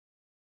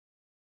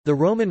The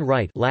Roman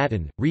Rite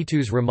Latin,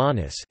 Ritus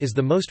Romanus is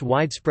the most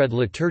widespread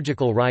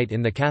liturgical rite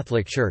in the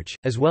Catholic Church,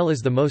 as well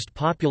as the most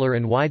popular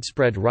and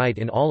widespread rite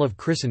in all of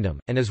Christendom,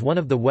 and is one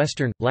of the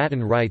Western,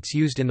 Latin rites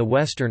used in the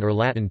Western or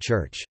Latin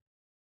Church.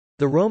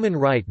 The Roman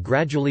Rite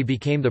gradually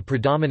became the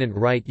predominant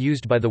rite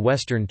used by the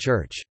Western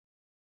Church.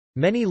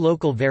 Many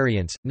local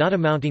variants, not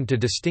amounting to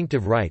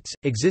distinctive rites,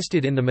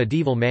 existed in the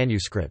medieval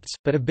manuscripts,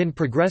 but have been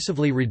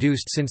progressively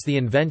reduced since the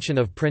invention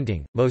of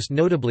printing, most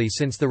notably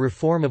since the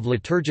reform of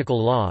liturgical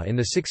law in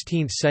the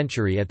 16th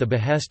century at the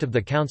behest of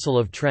the Council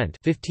of Trent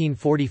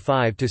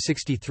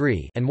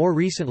 1545–63 and more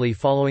recently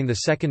following the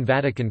Second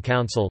Vatican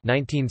Council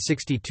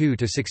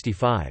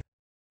 1962–65.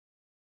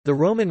 The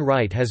Roman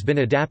Rite has been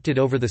adapted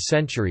over the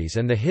centuries,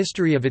 and the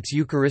history of its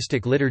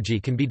Eucharistic liturgy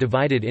can be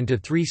divided into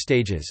three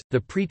stages: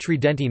 the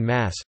pre-Tridentine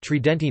Mass,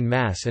 Tridentine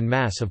Mass and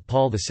Mass of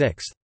Paul VI.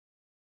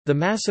 The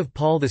Mass of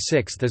Paul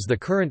VI is the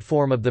current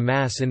form of the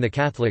Mass in the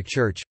Catholic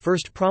Church,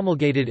 first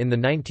promulgated in the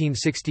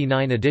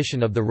 1969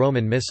 edition of the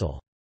Roman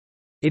Missal.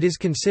 It is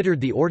considered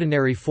the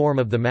ordinary form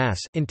of the Mass,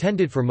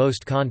 intended for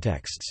most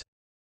contexts.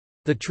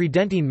 The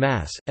Tridentine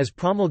Mass, as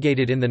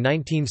promulgated in the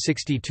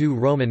 1962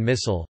 Roman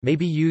Missal, may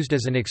be used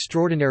as an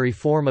extraordinary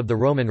form of the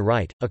Roman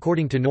Rite,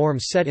 according to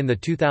norms set in the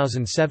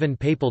 2007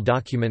 papal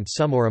document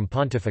Summorum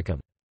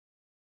Pontificum.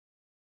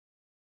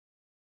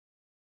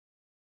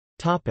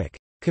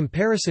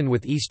 Comparison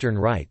with Eastern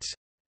rites.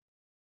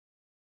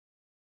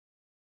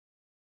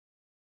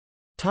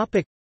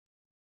 The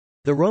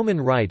Roman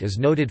Rite is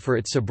noted for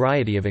its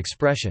sobriety of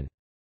expression.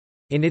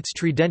 In its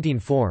Tridentine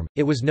form,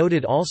 it was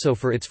noted also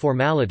for its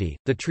formality.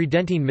 The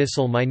Tridentine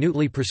Missal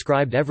minutely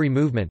prescribed every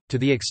movement, to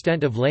the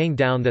extent of laying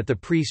down that the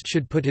priest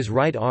should put his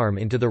right arm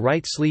into the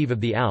right sleeve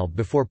of the alb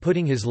before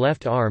putting his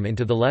left arm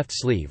into the left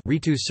sleeve.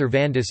 Ritus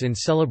servandus in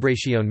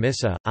Celebratione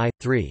Missa,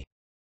 I.3.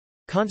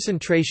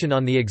 Concentration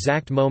on the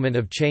exact moment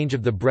of change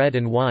of the bread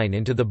and wine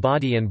into the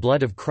body and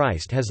blood of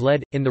Christ has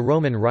led, in the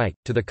Roman Rite,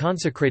 to the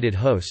consecrated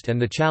host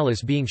and the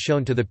chalice being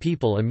shown to the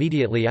people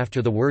immediately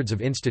after the words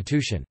of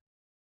institution.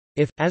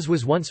 If, as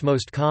was once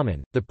most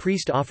common, the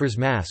priest offers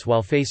Mass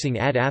while facing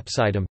ad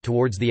apsidum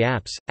towards the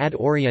apse, ad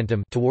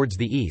orientem towards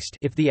the east,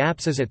 if the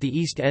apse is at the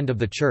east end of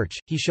the church,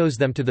 he shows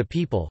them to the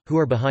people, who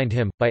are behind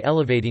him, by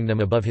elevating them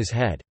above his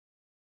head.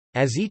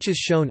 As each is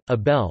shown, a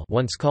bell,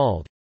 once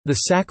called the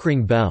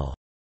sacring bell,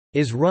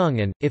 is rung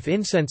and, if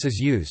incense is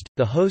used,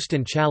 the host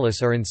and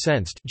chalice are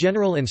incensed.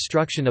 General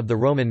instruction of the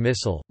Roman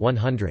Missal,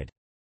 100.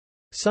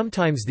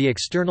 Sometimes the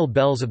external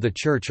bells of the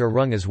church are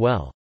rung as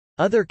well.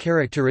 Other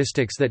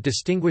characteristics that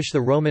distinguish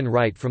the Roman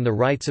Rite from the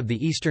rites of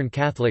the Eastern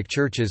Catholic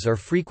Churches are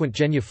frequent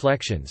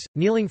genuflections,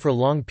 kneeling for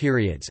long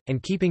periods,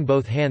 and keeping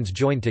both hands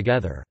joined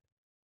together.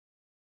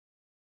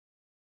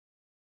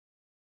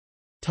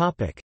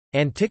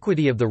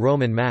 Antiquity of the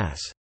Roman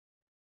Mass.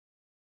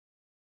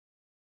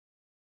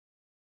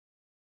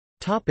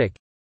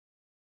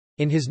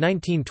 In his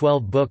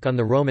 1912 book on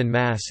the Roman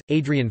Mass,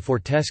 Adrian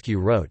Fortescue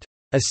wrote,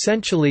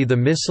 "Essentially the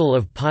Missal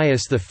of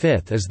Pius V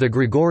is the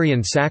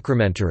Gregorian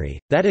sacramentary,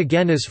 that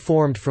again is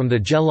formed from the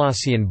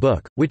Gelasian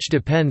book, which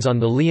depends on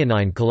the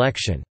Leonine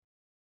collection.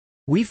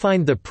 We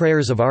find the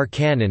prayers of our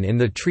canon in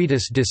the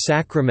treatise De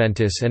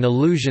Sacramentis and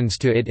allusions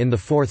to it in the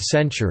 4th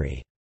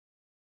century.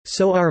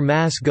 So our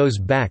Mass goes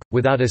back,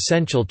 without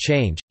essential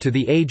change, to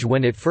the age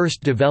when it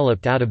first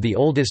developed out of the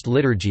oldest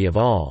liturgy of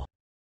all.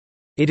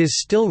 It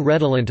is still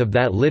redolent of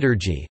that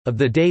liturgy, of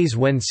the days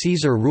when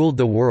Caesar ruled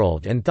the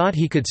world and thought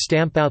he could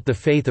stamp out the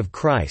faith of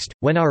Christ,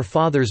 when our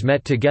fathers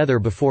met together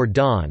before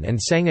dawn and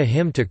sang a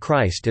hymn to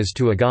Christ as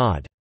to a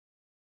God.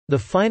 The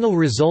final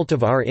result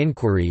of our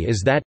inquiry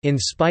is that, in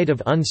spite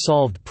of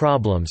unsolved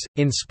problems,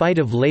 in spite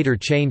of later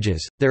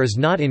changes, there is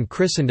not in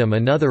Christendom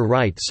another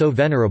rite so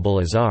venerable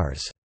as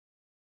ours."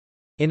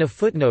 In a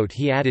footnote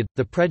he added,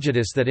 "The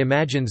prejudice that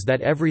imagines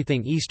that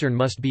everything Eastern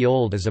must be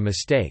old is a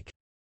mistake.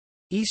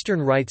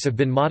 Eastern rites have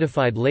been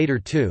modified later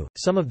too,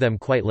 some of them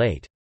quite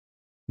late.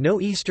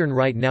 No Eastern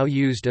rite now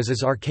used is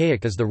as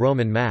archaic as the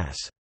Roman Mass."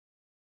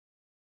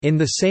 In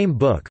the same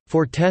book,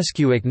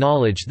 Fortescue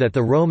acknowledged that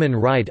the Roman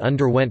Rite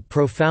underwent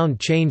profound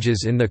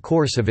changes in the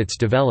course of its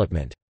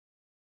development.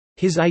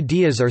 His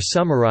ideas are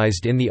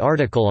summarized in the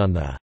article on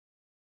the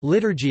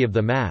liturgy of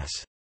the Mass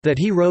that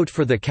he wrote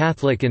for the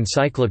Catholic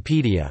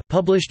Encyclopedia,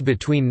 published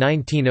between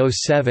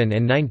 1907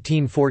 and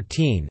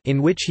 1914,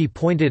 in which he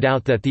pointed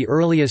out that the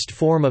earliest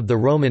form of the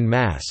Roman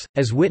Mass,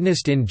 as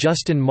witnessed in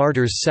Justin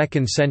Martyr's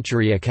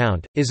 2nd-century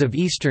account, is of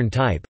Eastern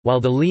type, while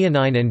the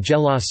Leonine and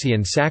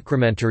Gelasian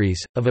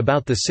sacramentaries, of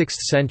about the 6th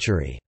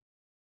century,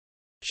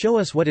 show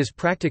us what is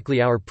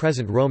practically our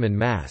present Roman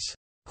Mass.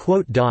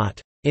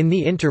 In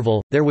the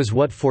interval, there was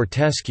what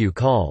Fortescue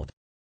called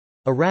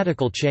a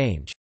radical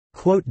change.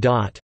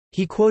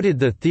 He quoted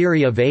the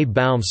theory of A.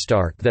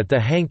 Baumstark that the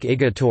Hanc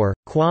Igitur,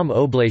 quam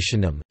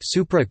oblationem,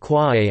 supra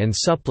quae and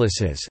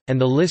supplices, and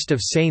the list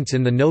of saints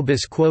in the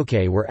Nobis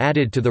Quoque were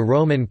added to the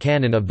Roman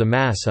canon of the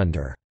Mass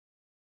under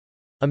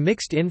a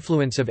mixed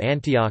influence of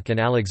Antioch and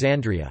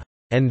Alexandria,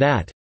 and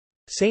that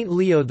Saint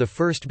Leo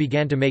I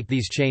began to make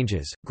these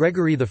changes,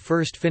 Gregory I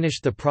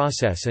finished the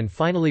process and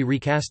finally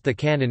recast the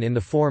canon in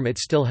the form it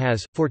still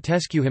has.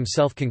 Fortescue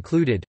himself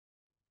concluded,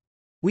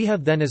 "We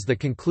have then as the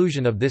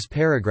conclusion of this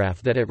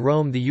paragraph that at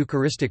Rome the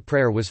Eucharistic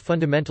prayer was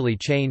fundamentally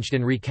changed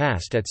and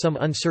recast at some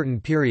uncertain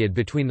period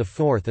between the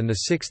 4th and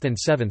the 6th and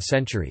 7th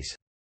centuries.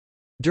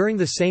 During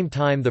the same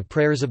time the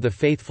prayers of the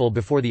faithful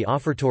before the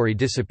offertory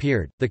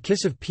disappeared, the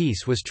kiss of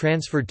peace was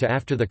transferred to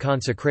after the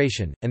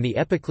consecration, and the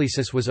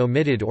epiclesis was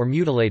omitted or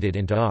mutilated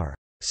into our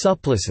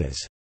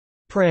supplices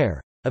prayer.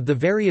 Of the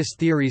various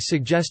theories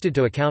suggested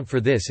to account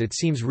for this, it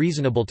seems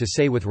reasonable to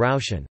say with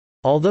Rauschen,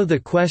 although the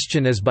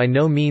question is by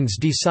no means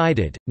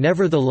decided,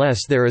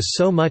 nevertheless there is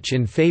so much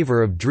in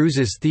favor of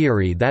Drew's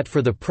theory that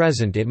for the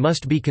present it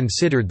must be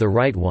considered the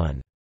right one.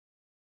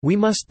 We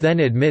must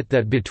then admit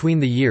that between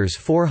the years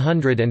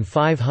 400 and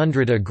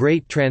 500 a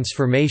great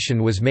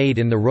transformation was made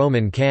in the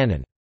Roman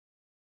canon."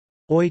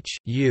 Oich,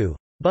 U.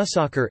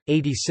 Bussacher,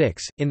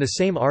 86. In the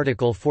same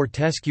article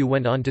Fortescue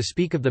went on to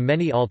speak of the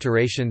many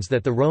alterations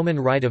that the Roman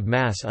rite of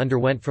Mass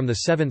underwent from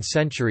the 7th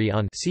century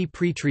on, see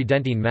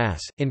pre-Tridentine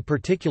Mass, in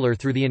particular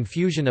through the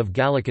infusion of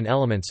Gallican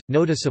elements,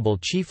 noticeable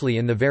chiefly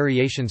in the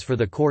variations for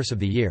the course of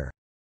the year.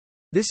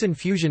 This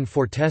infusion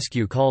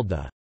Fortescue called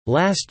the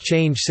 "last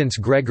change since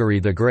Gregory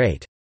the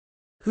Great",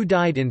 who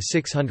died in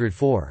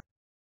 604.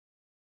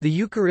 The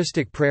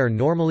Eucharistic prayer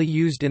normally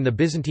used in the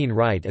Byzantine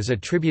Rite is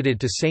attributed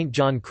to Saint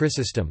John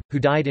Chrysostom, who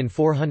died in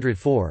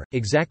 404,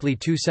 exactly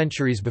 2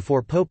 centuries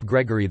before Pope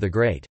Gregory the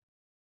Great.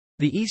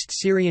 The East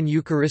Syrian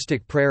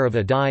Eucharistic prayer of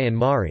Adai and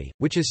Mari,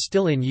 which is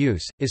still in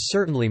use, is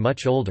certainly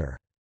much older.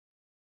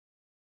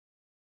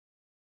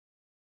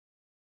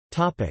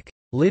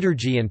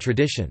 Liturgy and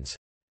traditions.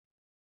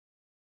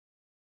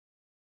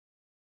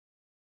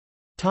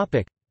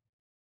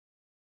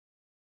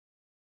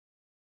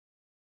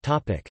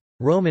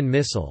 Roman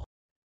Missal.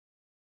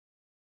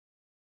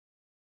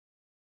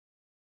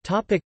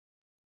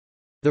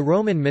 The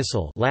Roman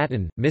Missal,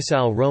 Latin,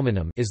 Missale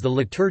Romanum, is the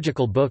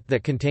liturgical book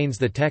that contains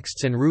the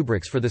texts and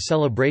rubrics for the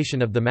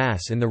celebration of the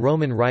Mass in the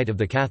Roman Rite of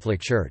the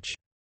Catholic Church.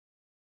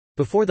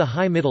 Before the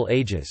High Middle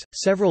Ages,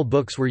 several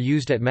books were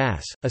used at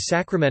Mass, a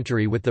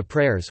sacramentary with the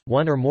prayers,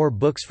 one or more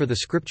books for the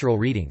scriptural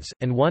readings,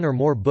 and one or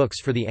more books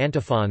for the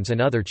antiphons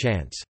and other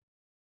chants.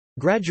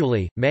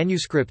 Gradually,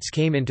 manuscripts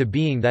came into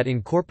being that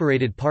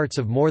incorporated parts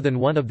of more than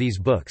one of these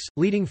books,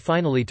 leading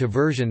finally to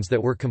versions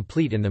that were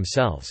complete in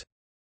themselves.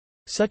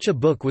 Such a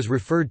book was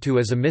referred to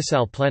as a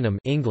missale plenum,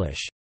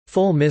 English,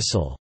 full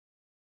missal.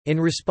 In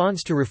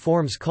response to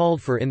reforms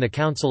called for in the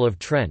Council of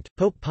Trent,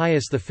 Pope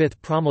Pius V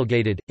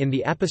promulgated, in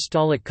the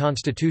Apostolic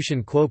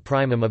Constitution Quo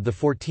Primum of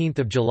 14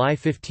 July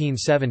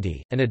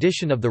 1570, an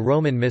edition of the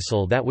Roman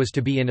Missal that was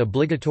to be in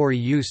obligatory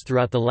use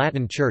throughout the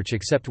Latin Church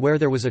except where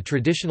there was a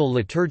traditional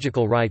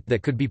liturgical rite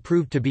that could be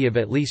proved to be of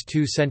at least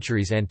 2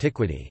 centuries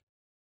antiquity.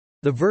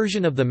 The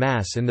version of the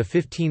Mass in the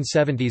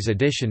 1570s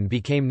edition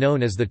became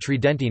known as the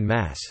Tridentine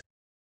Mass.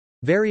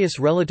 Various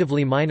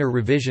relatively minor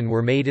revisions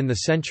were made in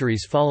the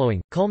centuries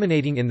following,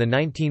 culminating in the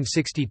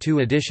 1962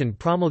 edition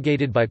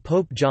promulgated by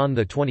Pope John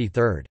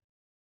XXIII.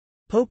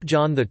 Pope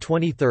John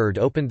XXIII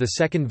opened the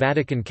Second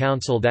Vatican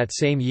Council that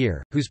same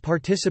year, whose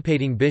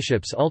participating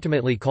bishops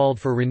ultimately called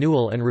for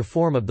renewal and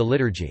reform of the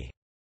liturgy.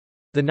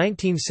 The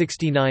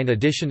 1969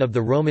 edition of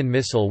the Roman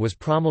Missal was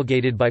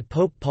promulgated by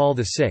Pope Paul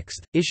VI,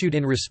 issued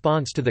in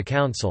response to the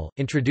Council,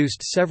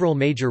 introduced several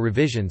major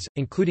revisions,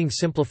 including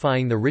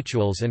simplifying the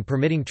rituals and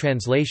permitting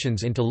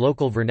translations into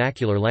local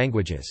vernacular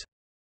languages.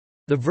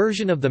 The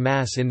version of the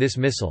Mass in this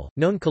Missal,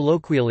 known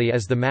colloquially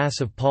as the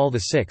Mass of Paul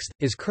VI,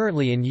 is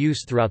currently in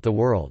use throughout the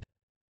world.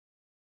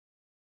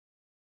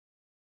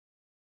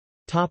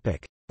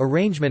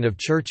 Arrangement of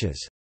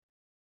churches.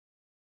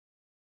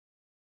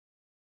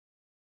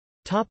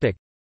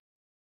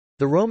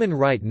 The Roman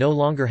Rite no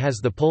longer has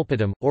the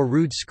pulpitum, or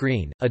rood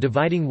screen, a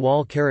dividing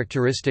wall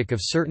characteristic of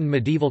certain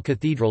medieval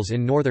cathedrals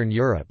in Northern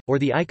Europe, or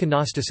the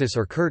iconostasis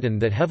or curtain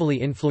that heavily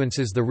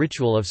influences the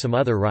ritual of some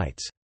other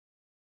rites.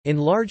 In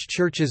large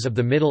churches of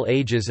the Middle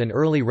Ages and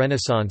early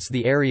Renaissance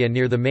the area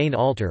near the main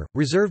altar,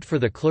 reserved for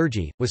the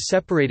clergy, was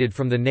separated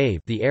from the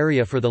nave, the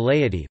area for the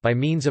laity, by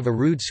means of a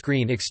rood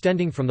screen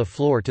extending from the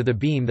floor to the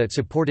beam that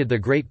supported the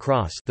great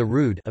cross, the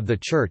rood, of the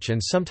church and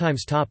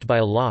sometimes topped by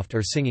a loft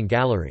or singing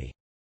gallery.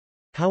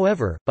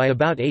 However, by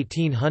about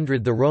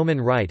 1800 the Roman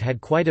Rite had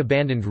quite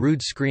abandoned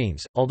rood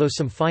screens, although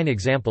some fine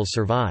examples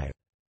survive.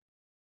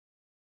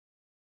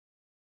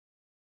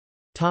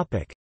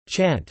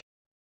 Chant.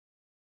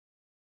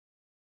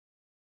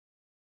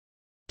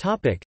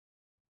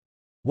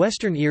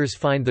 Western ears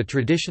find the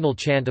traditional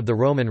chant of the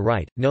Roman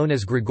Rite, known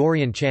as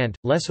Gregorian chant,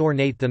 less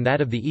ornate than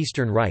that of the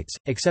Eastern rites,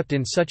 except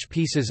in such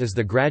pieces as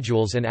the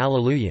Graduals and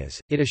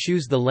Alleluias. It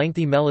eschews the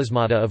lengthy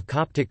melismata of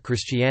Coptic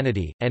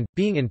Christianity, and,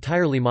 being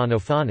entirely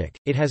monophonic,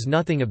 it has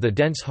nothing of the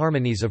dense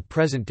harmonies of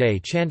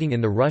present-day chanting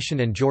in the Russian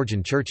and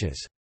Georgian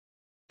churches.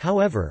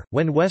 However,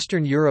 when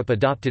Western Europe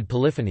adopted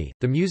polyphony,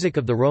 the music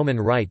of the Roman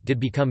Rite did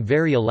become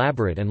very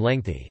elaborate and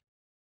lengthy.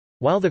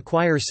 While the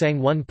choir sang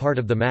one part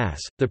of the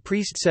Mass, the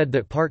priest said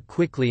that part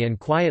quickly and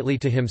quietly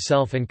to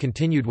himself and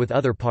continued with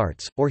other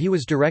parts, or he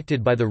was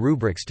directed by the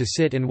rubrics to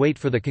sit and wait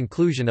for the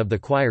conclusion of the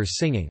choir's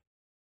singing.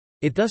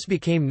 It thus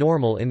became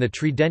normal in the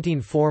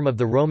Tridentine form of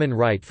the Roman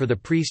Rite for the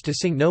priest to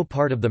sing no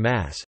part of the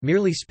Mass,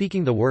 merely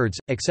speaking the words,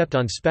 except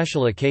on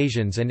special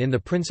occasions and in the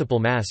principal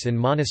Mass in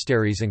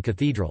monasteries and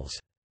cathedrals.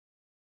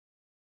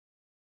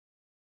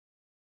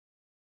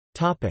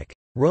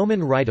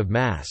 Roman Rite of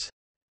Mass.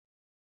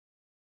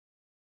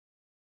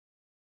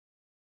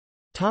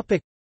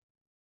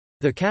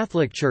 The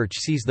Catholic Church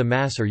sees the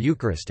Mass or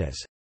Eucharist as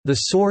the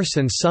source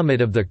and summit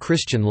of the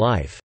Christian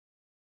life,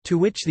 to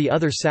which the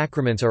other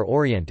sacraments are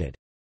oriented.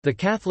 The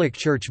Catholic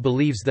Church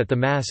believes that the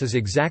Mass is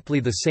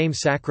exactly the same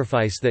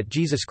sacrifice that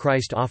Jesus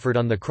Christ offered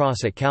on the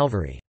cross at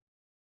Calvary.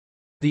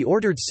 The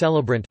ordered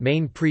celebrant,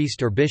 main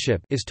priest or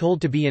bishop, is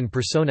told to be in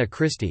persona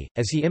Christi,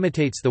 as he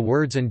imitates the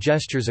words and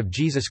gestures of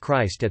Jesus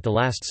Christ at the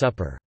Last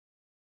Supper.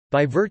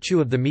 By virtue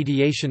of the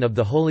mediation of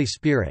the Holy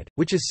Spirit,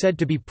 which is said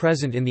to be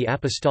present in the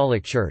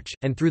Apostolic Church,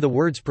 and through the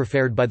words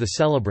preferred by the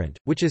celebrant,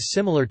 which is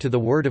similar to the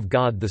Word of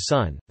God the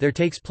Son, there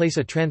takes place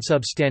a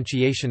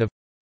transubstantiation of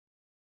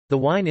the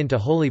wine into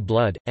holy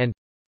blood, and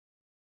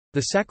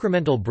the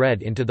sacramental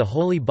bread into the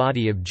holy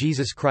body of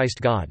Jesus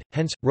Christ God.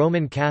 Hence,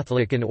 Roman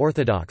Catholic and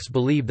Orthodox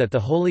believe that the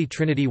Holy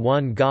Trinity,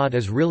 one God,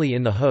 is really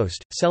in the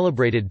host,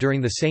 celebrated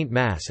during the Saint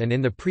Mass and in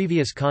the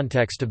previous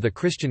context of the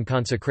Christian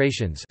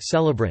consecrations: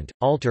 celebrant,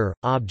 altar,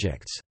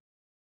 objects.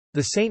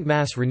 The Saint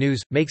Mass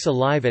renews, makes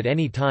alive at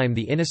any time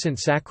the innocent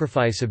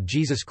sacrifice of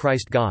Jesus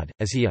Christ God,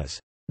 as he is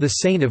the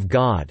Saint of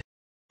God,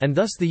 and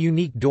thus the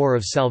unique door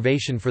of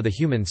salvation for the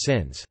human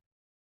sins.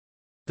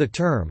 The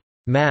term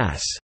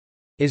Mass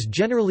is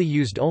generally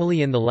used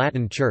only in the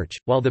Latin Church,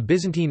 while the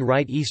Byzantine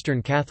Rite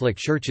Eastern Catholic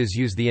Churches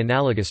use the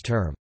analogous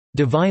term,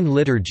 Divine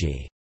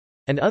Liturgy,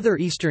 and other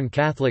Eastern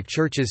Catholic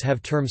Churches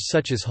have terms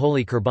such as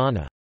Holy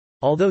Kurbana.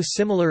 Although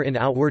similar in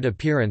outward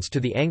appearance to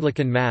the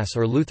Anglican Mass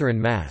or Lutheran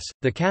Mass,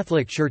 the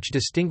Catholic Church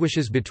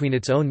distinguishes between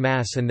its own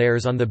Mass and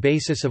theirs on the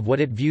basis of what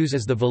it views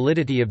as the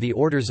validity of the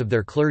orders of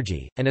their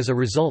clergy, and as a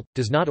result,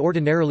 does not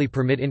ordinarily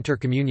permit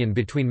intercommunion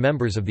between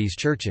members of these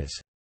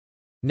churches.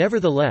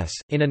 Nevertheless,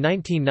 in a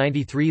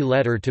 1993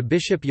 letter to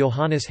Bishop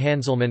Johannes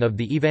Hanselmann of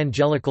the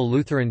Evangelical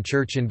Lutheran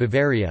Church in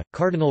Bavaria,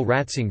 Cardinal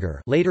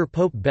Ratzinger, later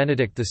Pope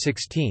Benedict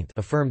XVI,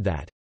 affirmed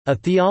that a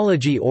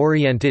theology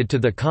oriented to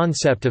the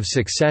concept of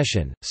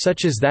succession,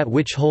 such as that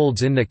which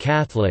holds in the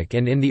Catholic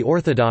and in the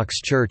Orthodox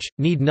Church,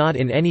 need not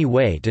in any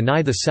way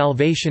deny the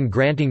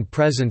salvation-granting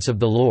presence of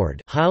the Lord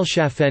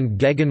Heilschaffende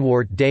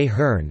Gegenwart des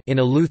Herrn in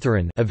a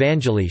Lutheran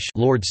Evangelische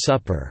Lord's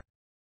Supper.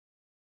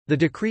 The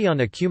Decree on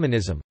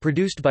Ecumenism,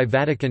 produced by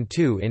Vatican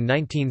II in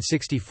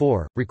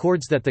 1964,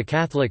 records that the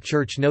Catholic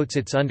Church notes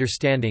its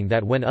understanding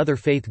that when other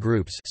faith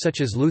groups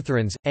such as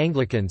Lutherans,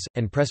 Anglicans,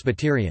 and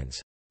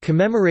Presbyterians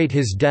commemorate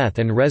his death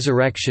and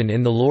resurrection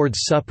in the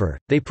Lord's Supper,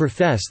 they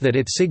profess that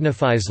it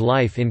signifies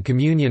life in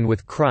communion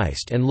with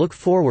Christ and look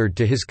forward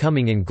to his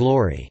coming in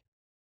glory.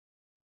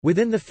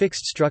 Within the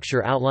fixed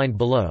structure outlined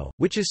below,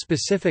 which is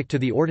specific to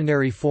the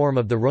ordinary form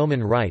of the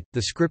Roman Rite,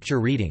 the scripture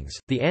readings,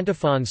 the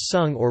antiphons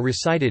sung or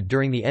recited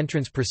during the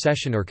entrance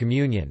procession or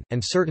communion, and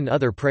certain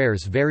other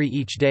prayers vary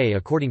each day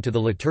according to the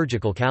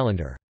liturgical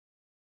calendar.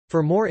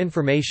 For more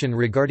information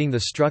regarding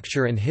the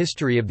structure and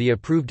history of the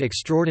approved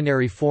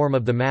extraordinary form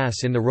of the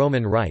Mass in the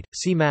Roman Rite,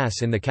 see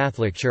Mass in the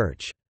Catholic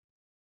Church.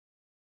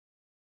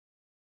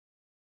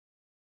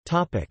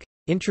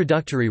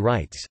 Introductory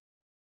rites.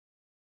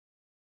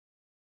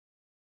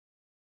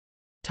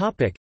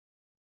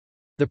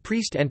 The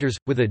priest enters,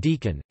 with a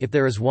deacon, if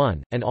there is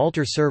one, and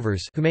altar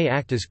servers who may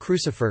act as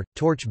crucifer,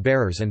 torch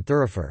bearers and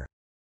thurifer.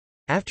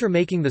 After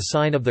making the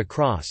sign of the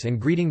cross and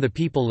greeting the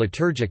people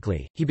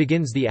liturgically, he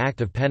begins the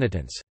act of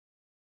penitence.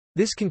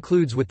 This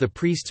concludes with the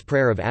priest's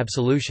prayer of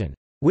absolution,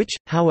 which,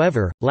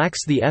 however,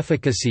 lacks the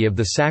efficacy of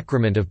the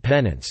sacrament of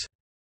penance.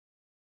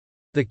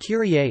 The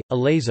Kyrie,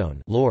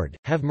 eleison, Lord,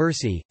 have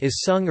mercy,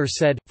 is sung or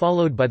said,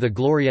 followed by the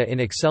Gloria in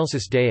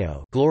excelsis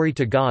Deo, glory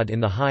to God in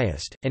the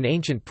highest, and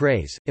ancient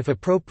praise, if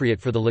appropriate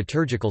for the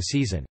liturgical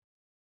season.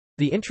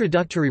 The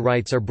introductory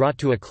rites are brought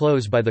to a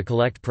close by the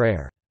collect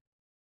prayer.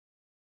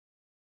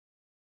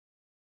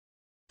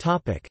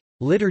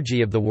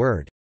 Liturgy of the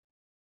Word.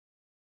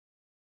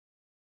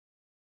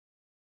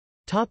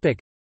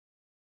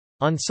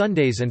 On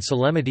Sundays and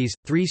solemnities,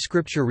 3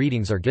 scripture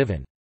readings are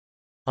given.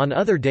 On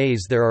other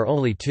days there are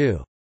only 2.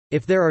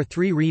 If there are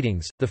 3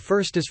 readings, the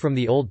first is from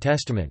the Old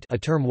Testament, a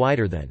term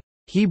wider than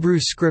Hebrew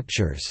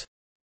Scriptures,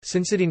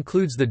 since it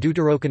includes the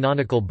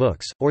deuterocanonical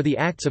books, or the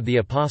Acts of the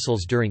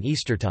Apostles during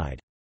Eastertide.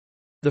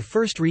 The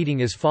first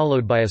reading is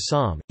followed by a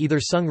psalm, either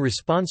sung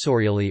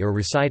responsorially or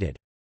recited.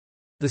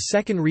 The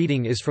second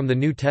reading is from the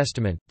New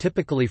Testament,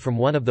 typically from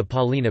one of the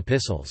Pauline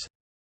epistles.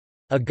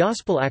 A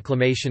gospel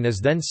acclamation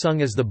is then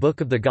sung as the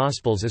book of the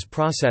Gospels is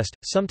processed,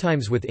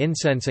 sometimes with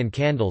incense and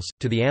candles,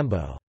 to the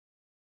ambo.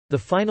 The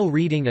final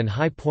reading and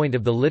high point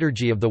of the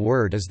Liturgy of the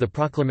Word is the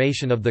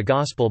proclamation of the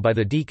Gospel by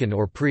the deacon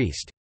or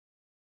priest.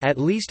 At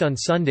least on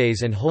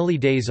Sundays and holy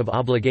days of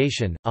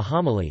obligation, a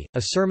homily,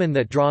 a sermon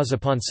that draws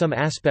upon some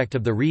aspect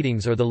of the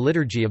readings or the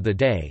liturgy of the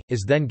day,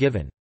 is then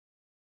given.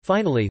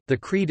 Finally, the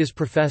Creed is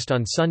professed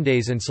on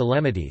Sundays and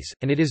solemnities,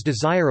 and it is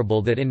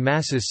desirable that in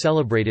Masses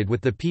celebrated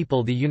with the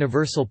people the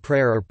universal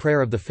prayer or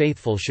prayer of the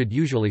faithful should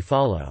usually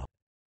follow.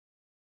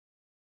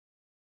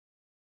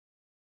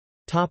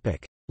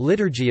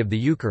 Liturgy of the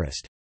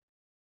Eucharist.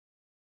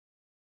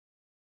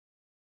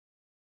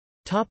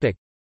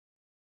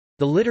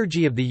 The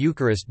liturgy of the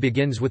Eucharist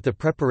begins with the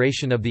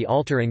preparation of the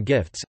altar and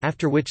gifts,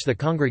 after which the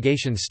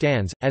congregation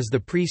stands, as the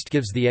priest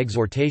gives the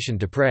exhortation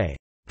to pray.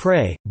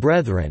 Pray,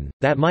 brethren,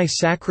 that my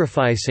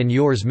sacrifice and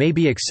yours may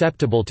be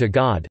acceptable to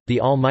God,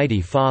 the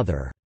Almighty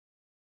Father.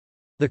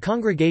 The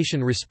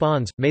congregation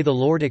responds, May the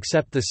Lord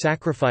accept the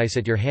sacrifice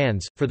at your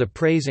hands, for the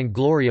praise and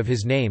glory of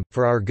his name,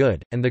 for our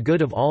good, and the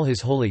good of all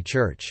his holy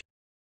church.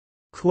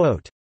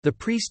 Quote. The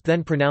priest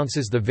then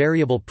pronounces the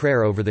variable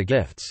prayer over the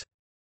gifts.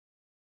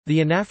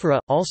 The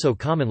anaphora, also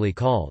commonly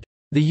called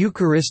the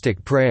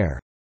Eucharistic prayer,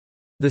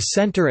 the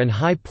center and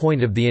high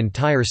point of the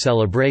entire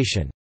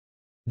celebration,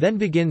 then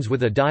begins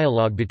with a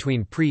dialogue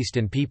between priest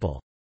and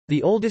people.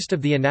 The oldest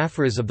of the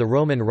anaphoras of the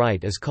Roman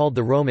Rite is called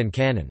the Roman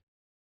Canon.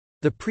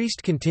 The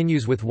priest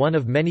continues with one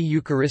of many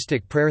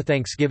Eucharistic prayer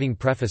thanksgiving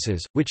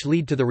prefaces, which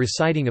lead to the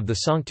reciting of the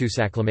Sanctus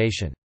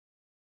acclamation.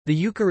 The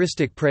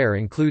Eucharistic prayer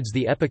includes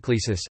the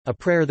epiclesis, a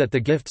prayer that the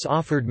gifts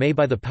offered may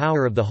by the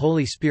power of the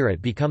Holy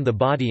Spirit become the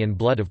body and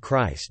blood of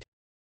Christ.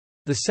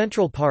 The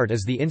central part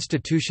is the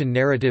institution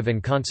narrative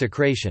and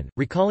consecration,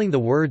 recalling the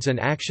words and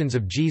actions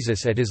of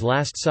Jesus at his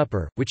Last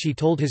Supper, which he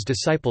told his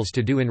disciples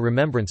to do in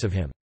remembrance of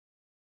him.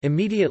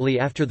 Immediately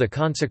after the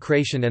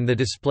consecration and the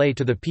display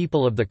to the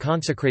people of the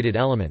consecrated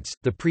elements,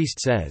 the priest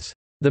says,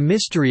 "The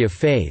mystery of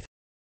faith,"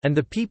 and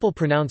the people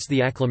pronounce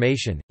the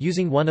acclamation,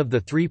 using one of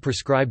the 3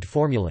 prescribed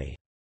formulae.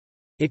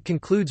 It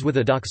concludes with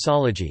a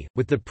doxology,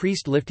 with the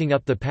priest lifting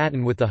up the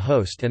paten with the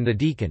host and the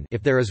deacon,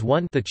 if there is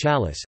one, the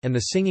chalice, and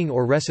the singing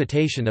or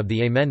recitation of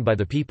the Amen by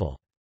the people.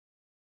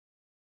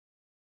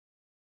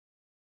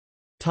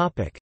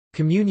 Topic: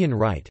 Communion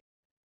rite.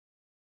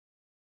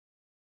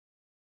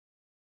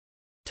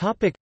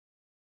 Topic: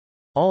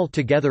 All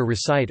together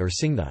recite or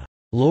sing the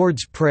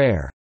Lord's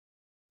Prayer,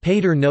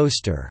 Pater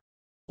Noster,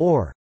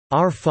 or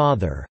Our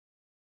Father.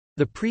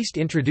 The priest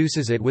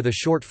introduces it with a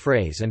short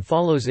phrase and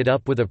follows it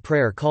up with a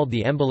prayer called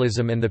the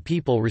embolism, and the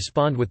people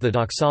respond with the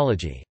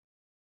doxology.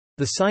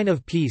 The sign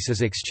of peace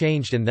is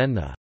exchanged and then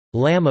the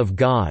Lamb of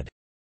God,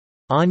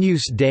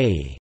 Agnus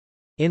Dei,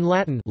 in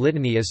Latin,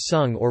 litany is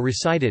sung or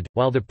recited,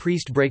 while the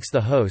priest breaks the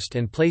host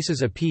and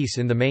places a piece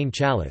in the main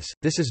chalice.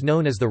 This is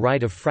known as the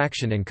rite of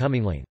fraction and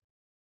commingling.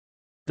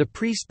 The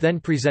priest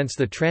then presents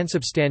the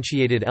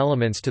transubstantiated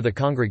elements to the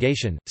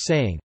congregation,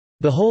 saying,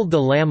 Behold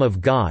the Lamb of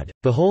God,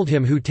 behold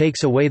him who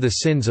takes away the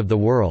sins of the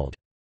world.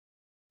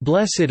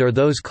 Blessed are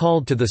those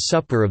called to the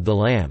supper of the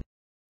Lamb.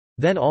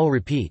 Then all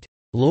repeat,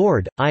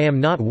 Lord, I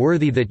am not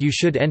worthy that you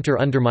should enter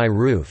under my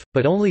roof,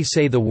 but only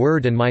say the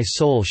word and my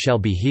soul shall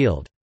be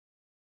healed.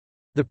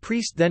 The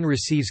priest then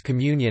receives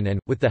communion and,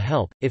 with the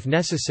help, if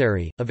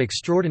necessary, of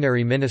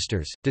extraordinary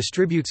ministers,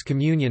 distributes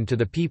communion to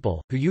the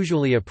people, who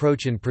usually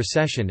approach in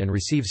procession and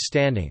receives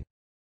standing.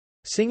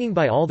 Singing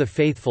by all the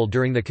faithful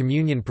during the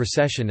communion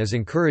procession is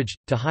encouraged,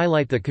 to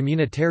highlight the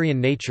communitarian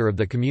nature of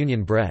the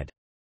communion bread.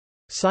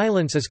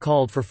 Silence is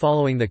called for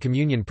following the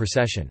communion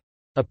procession.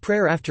 A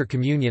prayer after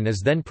communion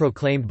is then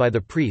proclaimed by the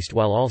priest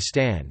while all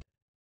stand.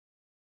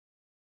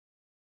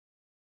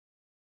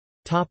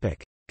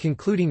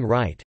 Concluding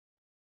rite.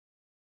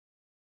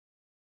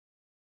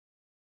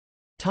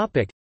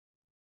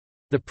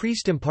 The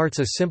priest imparts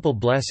a simple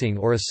blessing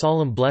or a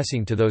solemn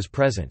blessing to those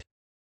present.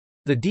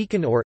 The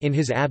deacon or, in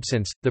his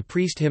absence, the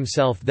priest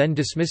himself then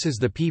dismisses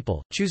the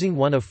people, choosing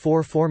one of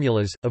 4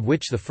 formulas, of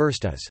which the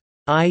first is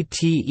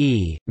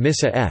ite,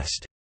 missa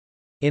est,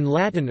 in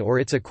Latin or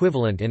its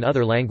equivalent in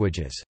other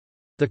languages.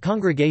 The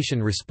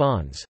congregation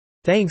responds,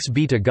 Thanks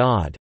be to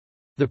God.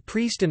 The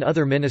priest and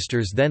other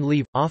ministers then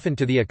leave, often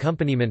to the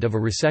accompaniment of a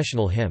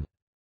recessional hymn.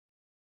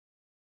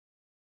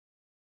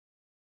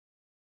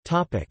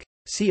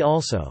 See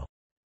also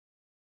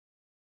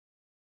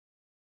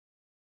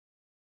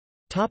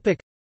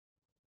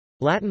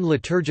Latin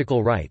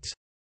liturgical rites,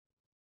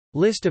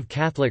 List of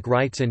Catholic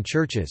rites and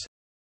churches,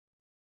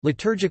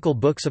 Liturgical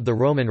books of the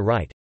Roman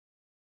Rite,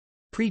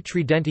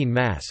 Pre-Tridentine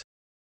Mass,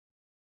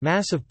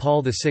 Mass of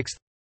Paul VI,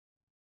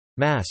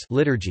 Mass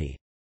liturgy,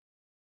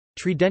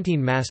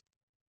 Tridentine Mass.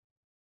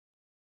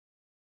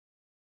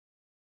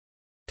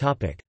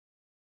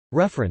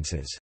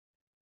 References.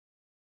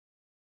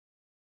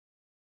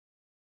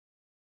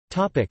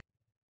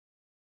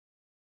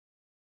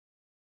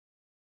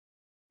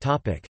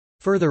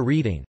 Further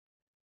reading.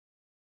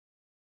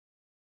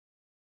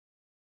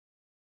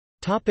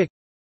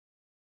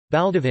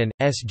 Baldovin,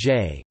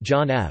 S.J.,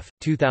 John F.,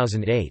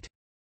 2008.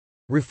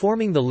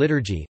 Reforming the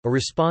Liturgy, A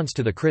Response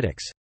to the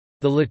Critics.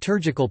 The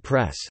Liturgical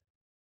Press.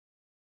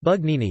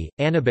 Bugnini,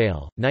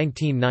 Annabelle,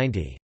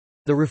 1990.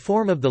 The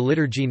Reform of the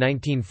Liturgy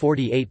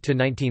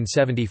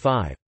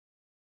 1948–1975.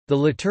 The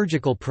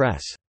Liturgical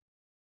Press.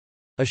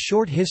 A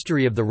Short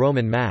History of the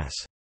Roman Mass.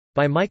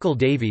 By Michael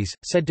Davies,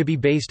 said to be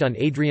based on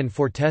Adrian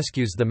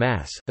Fortescue's The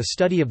Mass, a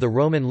study of the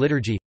Roman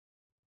liturgy.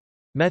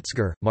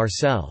 Metzger,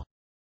 Marcel.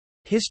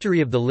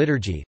 History of the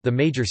Liturgy, The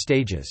Major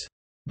Stages.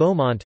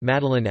 Beaumont,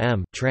 Madeline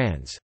M.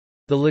 trans.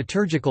 The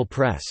Liturgical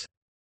Press.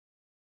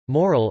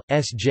 Morrill,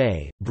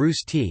 S.J.,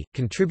 Bruce T.,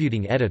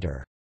 contributing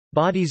editor.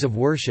 Bodies of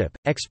Worship,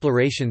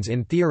 Explorations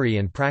in Theory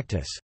and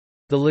Practice.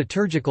 The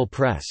Liturgical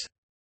Press.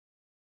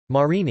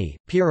 Marini,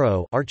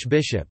 Piero,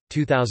 Archbishop,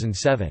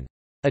 2007.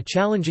 A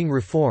Challenging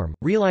Reform,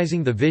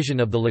 Realizing the Vision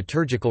of the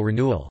Liturgical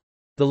Renewal.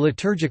 The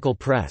Liturgical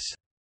Press.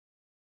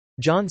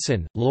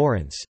 Johnson,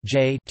 Lawrence,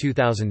 J.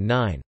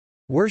 2009.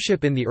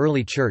 Worship in the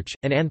Early Church,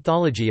 An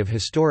Anthology of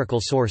Historical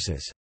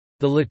Sources.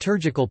 The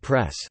Liturgical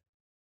Press.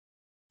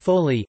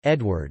 Foley,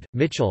 Edward,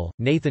 Mitchell,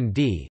 Nathan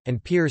D.,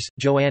 and Pierce,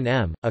 Joanne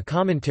M., A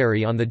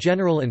Commentary on the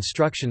General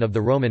Instruction of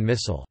the Roman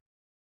Missal.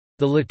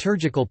 The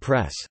Liturgical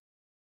Press.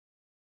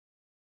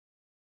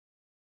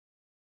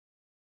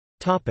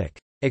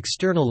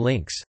 External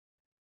links.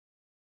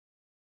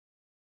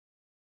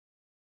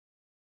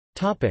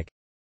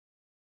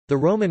 The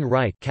Roman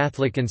Rite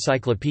Catholic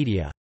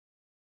Encyclopedia.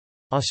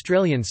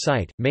 Australian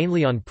site,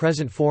 mainly on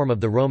present form of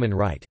the Roman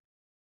Rite.